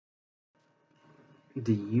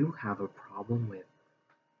Do you have a problem with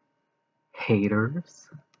haters?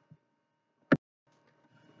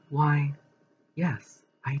 Why, yes,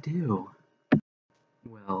 I do.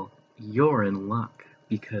 Well, you're in luck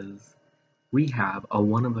because we have a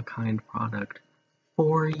one-of-a-kind product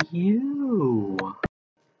for you.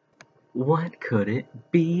 What could it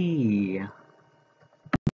be?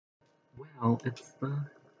 Well, it's the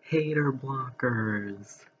hater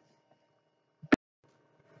blockers.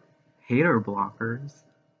 Hater blockers?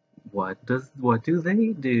 What do they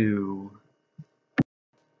do?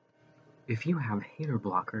 If you have hater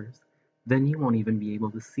blockers, then you won't even be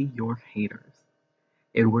able to see your haters.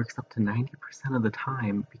 It works up to 90% of the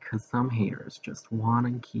time because some haters just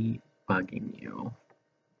wanna keep bugging you.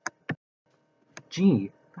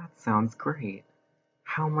 Gee, that sounds great.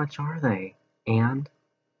 How much are they? And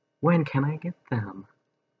when can I get them?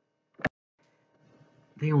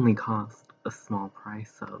 They only cost a small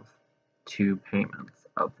price of 2 payments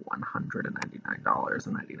of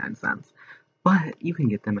 $199.99. But you can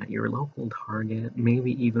get them at your local Target,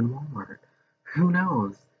 maybe even Walmart. Who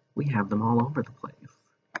knows? We have them all over the place.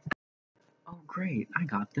 Oh great, I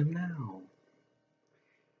got them now.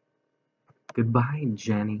 Goodbye,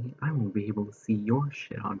 Jenny. I won't be able to see your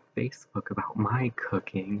shit on Facebook about my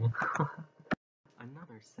cooking.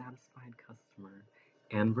 Another satisfied customer.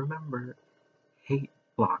 And remember, hate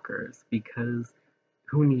blockers, because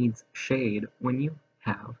who needs shade when you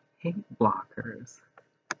have hate blockers?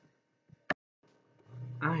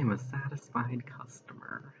 I'm a satisfied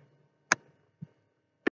customer.